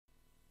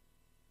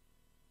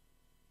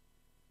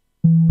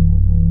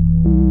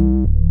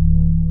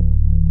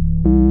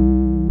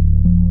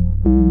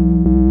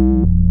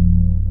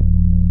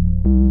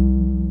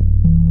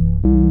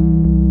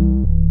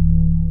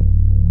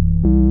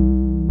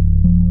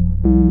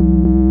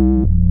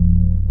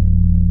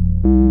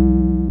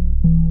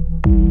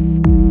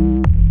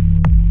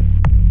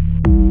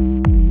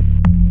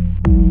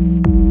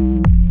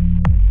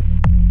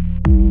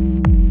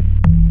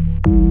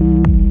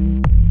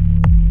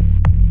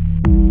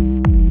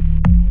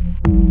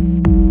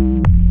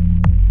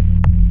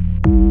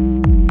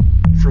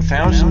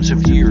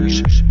thousands of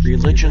years,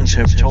 religions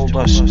have told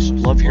us,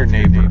 love your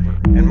neighbor,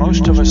 and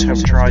most of us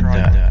have tried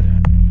that.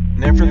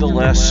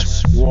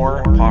 Nevertheless,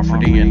 war,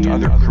 poverty, and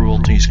other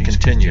cruelties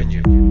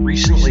continue,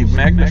 recently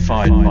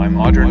magnified by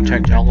modern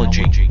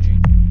technology.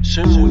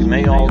 Soon we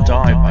may all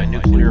die by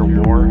nuclear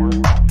war,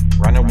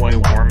 runaway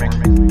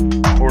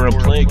warming, or a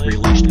plague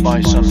released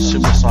by some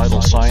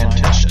suicidal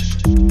scientist.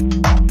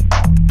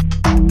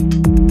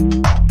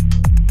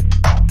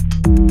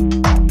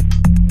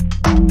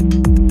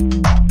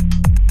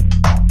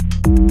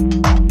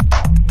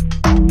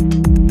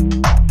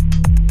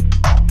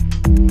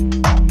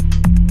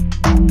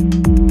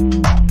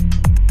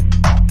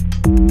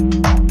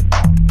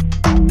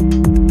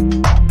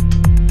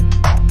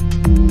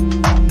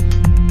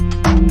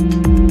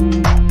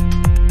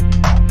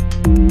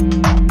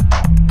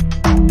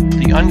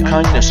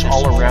 Unkindness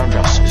all around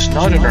us is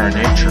not in our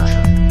nature.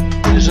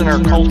 It is in our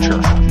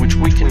culture, which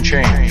we can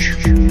change.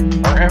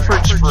 Our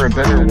efforts for a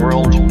better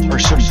world are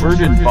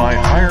subverted by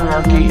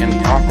hierarchy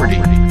and property,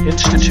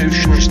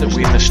 institutions that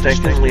we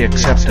mistakenly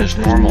accept as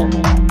normal.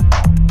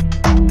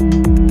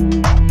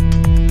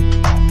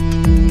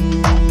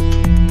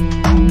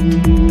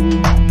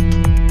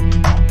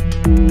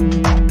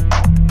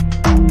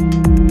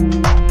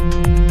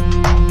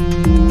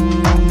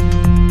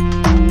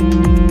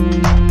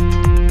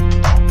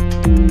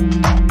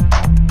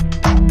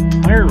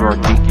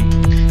 Hierarchy,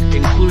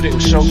 including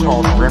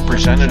so-called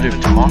representative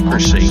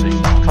democracy,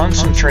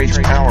 concentrates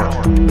power.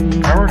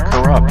 Power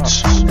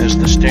corrupts, as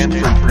the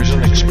Stanford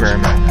Prison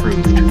Experiment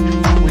proved.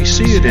 We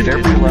see it at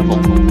every level.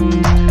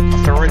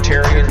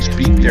 Authoritarians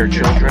beat their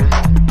children,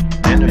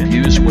 men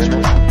abuse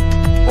women,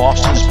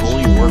 bosses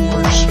bully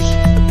workers,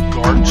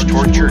 guards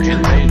torture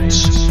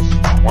inmates,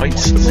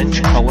 whites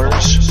lynch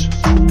colors,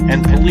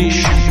 and police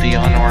shoot the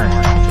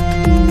unarmed.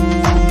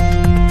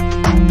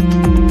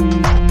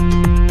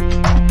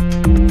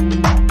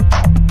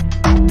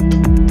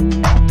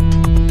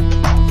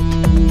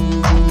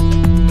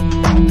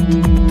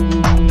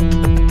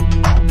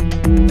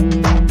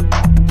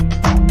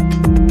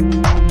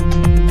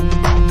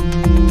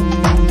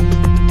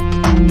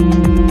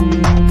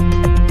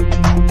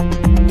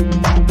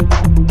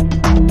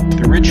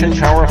 And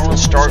powerful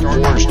start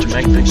wars to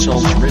make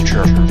themselves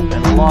richer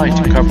and lie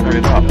to cover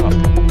it up.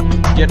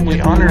 Yet we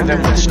honor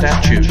them with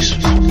statues.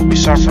 We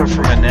suffer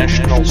from a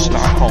national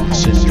Stockholm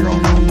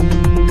syndrome.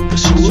 The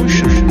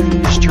solution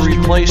is to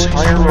replace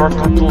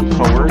hierarchical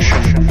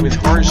coercion with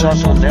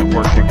horizontal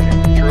networking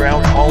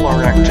throughout all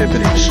our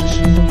activities.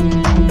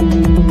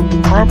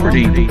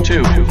 Property,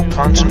 too,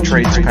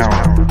 concentrates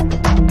power.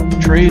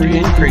 Trade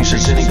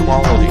increases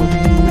inequality,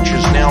 which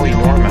is now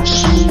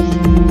enormous.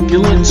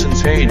 Gillians and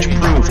Page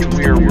proved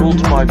we are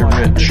ruled by the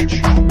rich.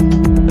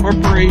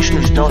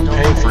 Corporations don't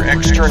pay for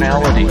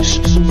externalities,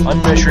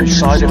 unmeasured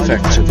side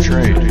effects of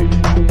trade,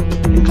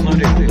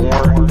 including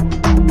war,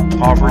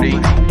 poverty,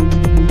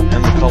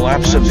 and the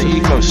collapse of the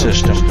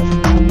ecosystem,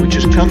 which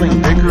is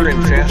coming bigger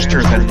and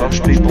faster than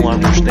most people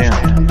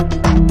understand.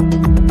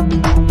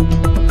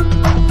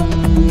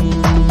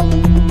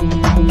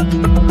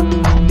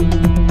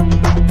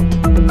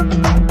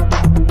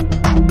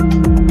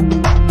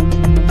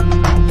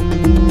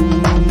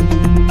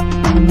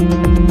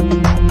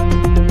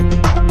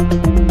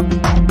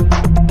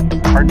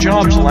 Our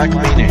jobs lack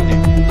meaning.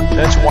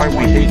 That's why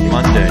we hate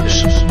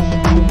Mondays.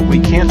 We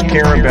can't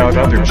care about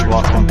others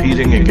while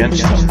competing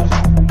against them.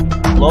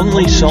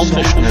 Lonely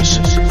selfishness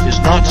is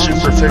not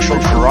superficial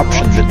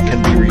corruption that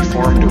can be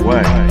reformed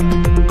away.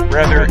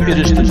 Rather, it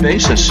is the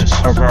basis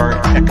of our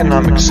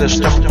economic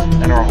system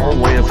and our whole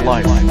way of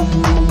life.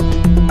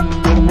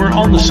 But we're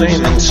all the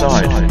same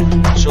inside,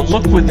 so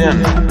look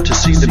within to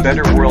see the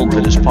better world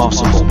that is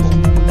possible.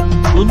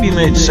 We'll be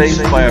made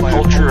safe by a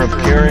culture of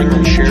caring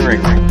and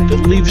sharing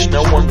that leaves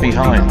no one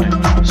behind,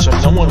 so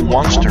no one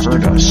wants to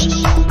hurt us.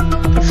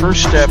 The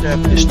first step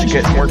is to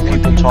get more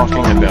people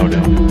talking about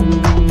it.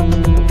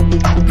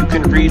 You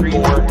can read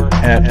more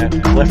at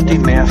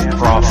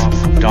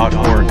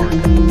leftymathprof.org.